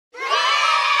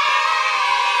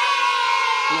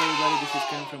Hello everybody, this is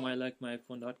Ken from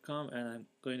ilikemyiphone.com, and I'm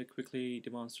going to quickly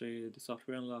demonstrate the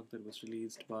software unlock that was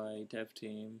released by dev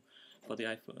team for the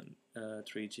iPhone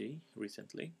 3G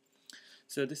recently.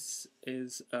 So this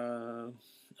is Apple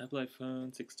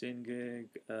iPhone 16 gig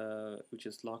which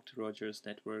is locked to Rogers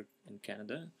network in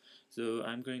Canada. So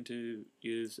I'm going to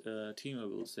use a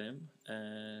T-Mobile SIM,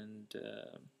 and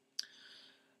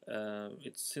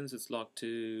since it's locked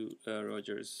to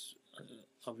Rogers,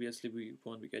 obviously we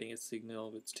won't be getting a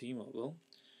signal with T-Mobile.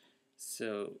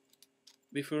 So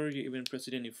before you even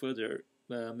proceed any further,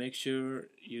 make sure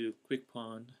you quick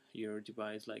pawn your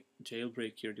device, like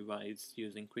jailbreak your device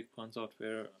using quick pawn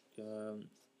software,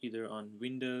 either on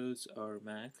Windows or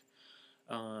Mac.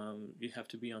 You have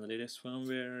to be on the latest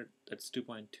firmware, that's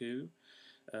 2.2.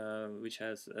 Which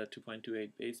has a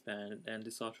 2.28 baseband, and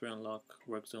the software unlock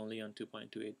works only on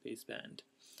 2.28 baseband.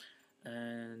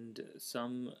 And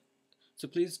so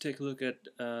please take a look at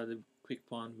the quick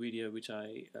pawn video which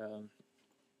I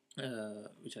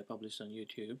published on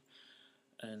YouTube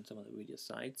and some other video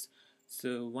sites.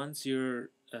 So once you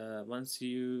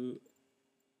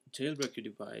jailbreak your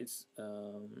device,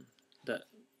 that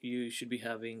you should be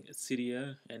having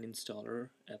Cydia and installer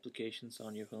applications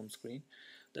on your home screen.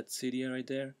 That's Cydia right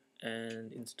there,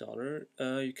 and installer.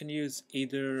 You can use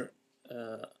either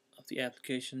of the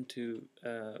application to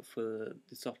for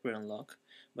the software unlock,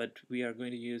 but we are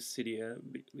going to use Cydia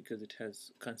because it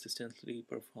has consistently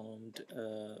performed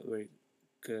very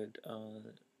good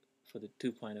for the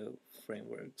 2.0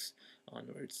 frameworks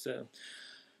onwards. So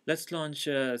let's launch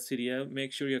Cydia.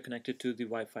 Make sure you're connected to the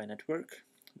Wi-Fi network,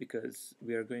 because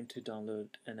we are going to download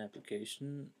an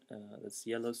application that's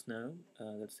yellowsn0w.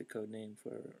 That's the code name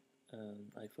for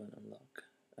iPhone unlock,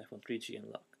 iPhone 3G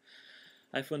unlock.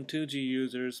 iPhone 2G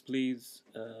users, please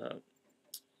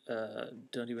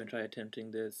don't even try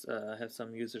attempting this. I have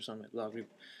some users on my blog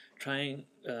trying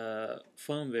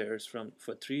firmwares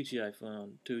for 3G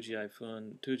iPhone, 2G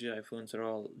iPhone. 2G iPhones are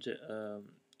all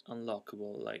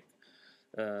unlockable. Like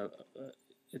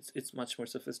it's much more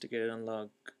sophisticated unlock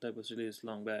that was released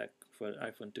long back for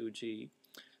iPhone 2G.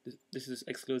 This is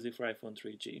exclusive for iPhone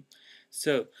 3G.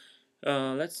 So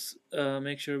let's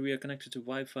make sure we are connected to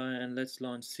Wi-Fi, and let's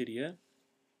launch Cydia.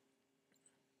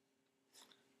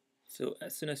 So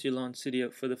as soon as you launch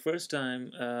Cydia for the first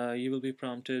time, you will be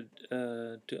prompted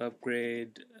to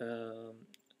upgrade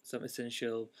some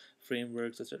essential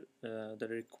frameworks that are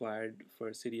required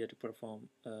for Cydia to perform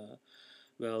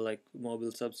well, like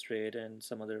mobile substrate and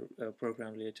some other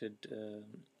program-related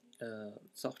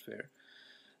software.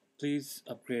 Please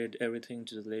upgrade everything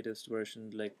to the latest version.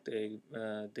 Like they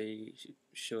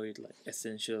show it like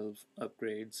essential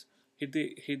upgrades. Hit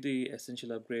the essential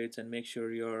upgrades and make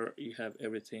sure you have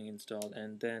everything installed,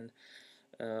 and then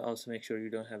also make sure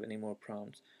you don't have any more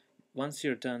prompts. Once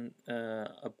you're done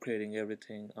upgrading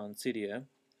everything on Cydia,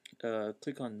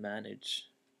 click on Manage.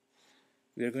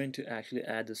 We are going to actually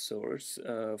add the source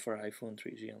for iPhone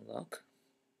 3G unlock.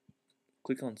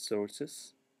 Click on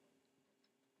Sources.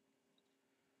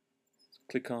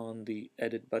 Click on the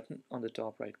Edit button on the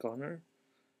top right corner.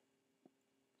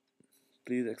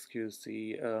 Please excuse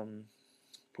the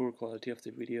poor quality of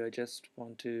the video. I just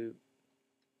want to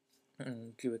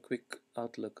give a quick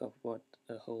outlook of what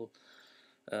the whole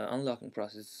unlocking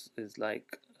process is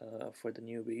like for the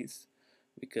newbies,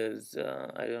 because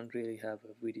I don't really have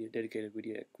a dedicated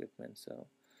video equipment. So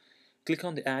click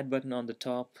on the Add button on the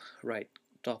top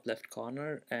left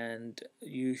corner, and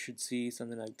you should see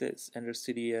something like this. Enter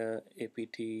Cydia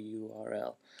apt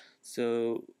URL.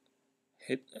 So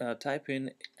type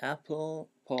in Apple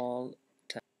Paul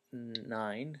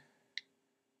 9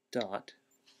 dot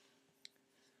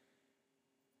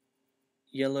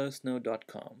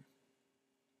yellowsn0w.com.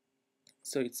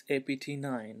 So it's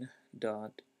apt9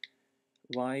 dot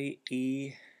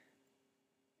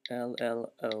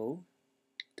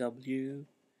yellowsn0w.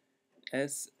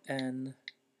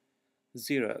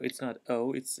 It's not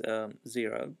O, it's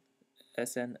 0,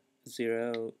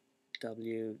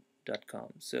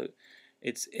 sn0w.com. So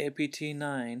it's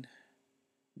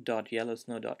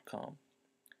apt9.yellowsn0w.com,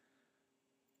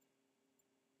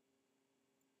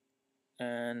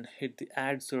 and hit the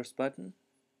Add Source button.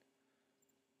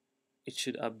 It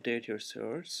should update your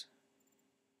source.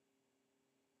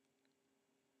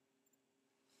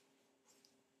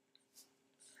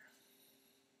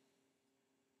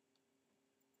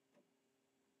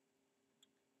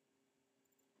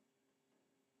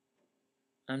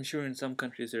 I'm sure in some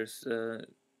countries there's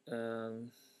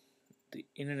the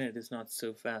internet is not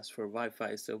so fast for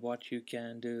Wi-Fi, so what you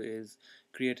can do is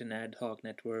create an ad hoc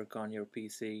network on your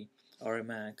PC or a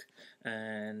Mac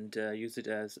and use it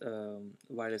as a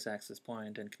wireless access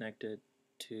point and connect it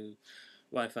to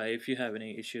Wi-Fi. If you have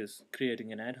any issues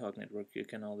creating an ad hoc network, you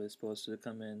can always post to the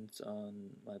comments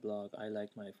on my blog,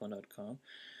 ilikemyiphone.com.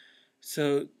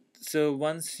 So, so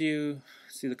once you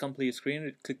see the complete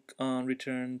screen, click on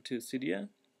Return to Cydia.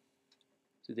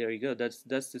 So there you go. That's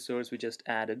the source we just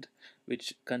added,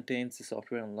 which contains the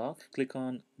software unlock. Click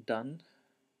on Done.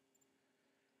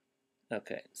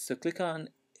 Okay, so click on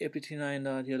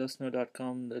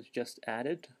apt9.yellowsn0w.com that's just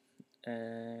added,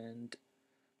 and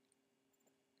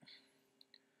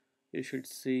you should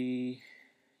see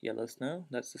yellowsn0w.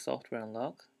 That's the software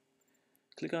unlock.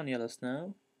 Click on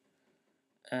yellowsn0w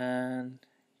and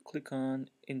click on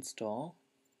Install.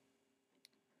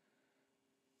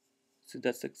 So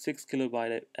that's a 6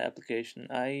 kilobyte application.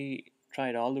 I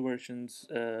tried all the versions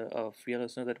of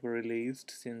yellowsn0w that were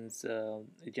released since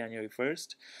January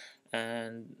 1st,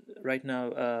 and right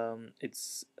now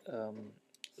it's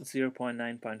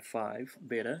 0.9.5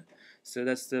 beta, so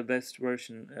that's the best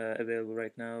version available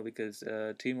right now, because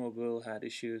T-Mobile had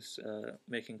issues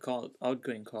making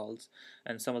outgoing calls,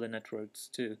 and some of the networks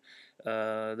too.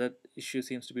 That issue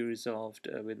seems to be resolved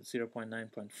with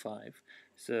 0.9.5.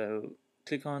 So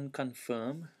click on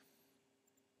Confirm,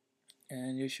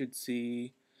 and you should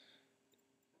see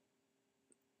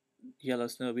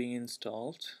yellowsn0w being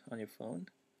installed on your phone.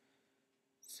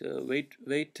 So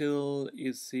wait till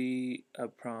you see a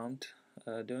prompt.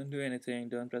 Don't do anything.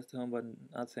 Don't press the home button.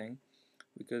 Nothing,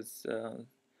 because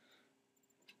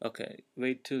okay.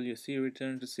 Wait till you see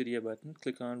Return to Cydia button.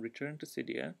 Click on Return to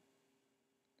Cydia.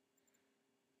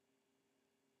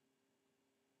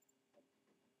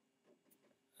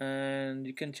 And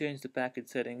you can change the package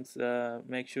settings.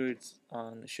 Make sure it's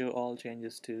on Show All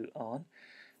Changes to On,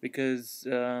 because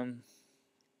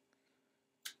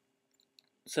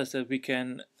such that we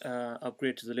can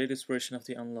upgrade to the latest version of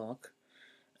the unlock.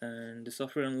 And the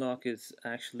software unlock is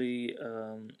actually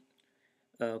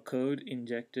code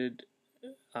injected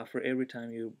after every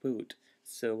time you boot.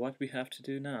 So what we have to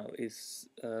do now is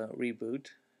reboot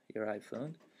your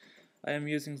iPhone. I am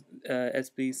using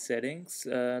SB settings.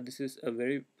 This is a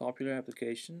very popular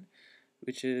application,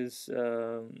 which is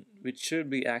which should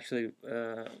be actually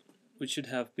which should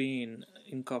have been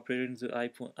incorporated into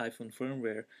iPhone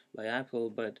firmware by Apple.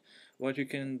 But what you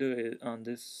can do on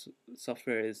this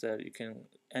software is that you can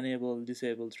enable,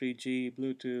 disable 3G,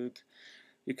 Bluetooth.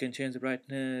 You can change the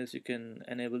brightness, you can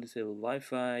enable, disable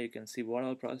Wi-Fi, you can see what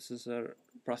all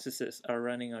processes are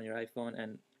running on your iPhone,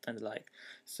 and the like.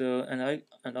 So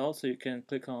and also you can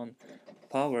click on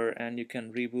power and you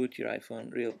can reboot your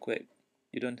iPhone real quick.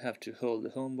 You don't have to hold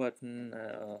the home button,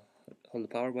 hold the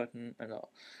power button and all.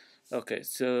 Okay,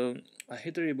 so I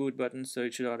hit the reboot button, so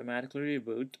it should automatically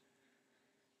reboot.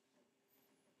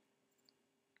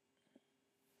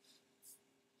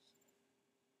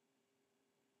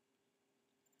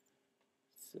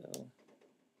 So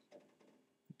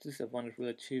this is a wonderful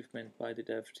achievement by the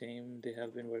dev team. They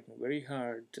have been working very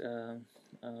hard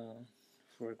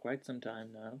for quite some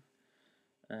time now,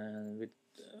 and with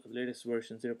latest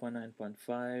version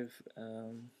 0.9.5,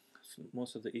 so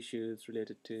most of the issues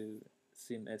related to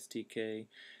SIM SDK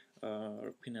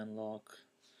or pin unlock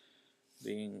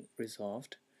being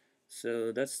resolved.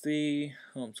 So that's the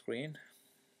home screen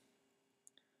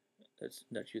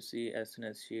that you see as soon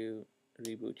as you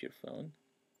reboot your phone.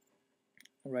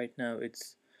 Right now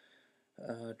it's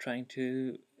trying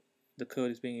to, the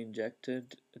code is being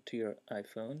injected to your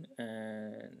iPhone,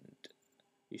 and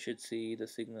you should see the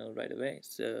signal right away.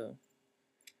 So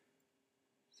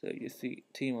you see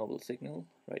T-Mobile signal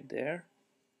right there,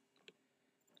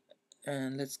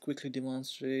 and let's quickly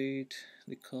demonstrate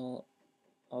the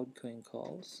outgoing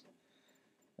calls.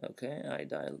 Okay, I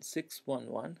dialed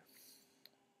 611.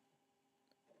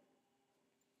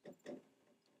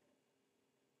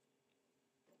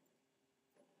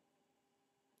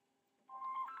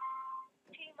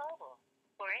 T-Mobile.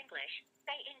 For English,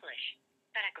 say English.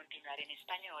 Para continuar en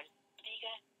español,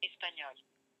 diga español.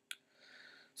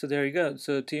 So there you go.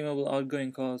 So T-Mobile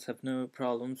outgoing calls have no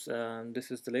problems.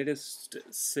 This is the latest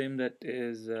SIM that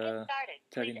is 39.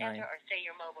 Please enter or say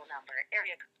your mobile number.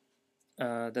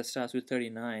 Area that starts with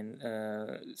 39.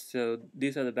 So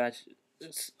these are the batch.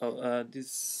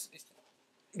 This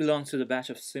belongs to the batch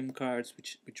of SIM cards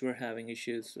which were having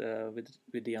issues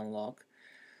with the unlock.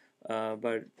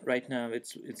 But right now it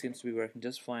seems to be working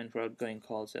just fine for outgoing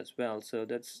calls as well. So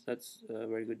that's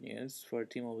very good news for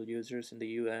T-Mobile users in the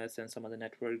US and some other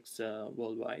networks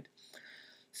worldwide.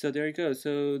 So there you go.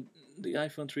 So the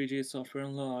iPhone 3G software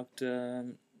unlocked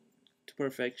to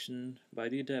perfection by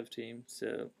the dev team.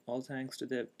 So all thanks to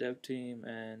the dev team,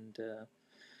 and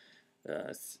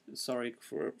sorry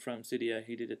from Cydia.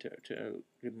 He did a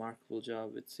remarkable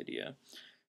job with Cydia.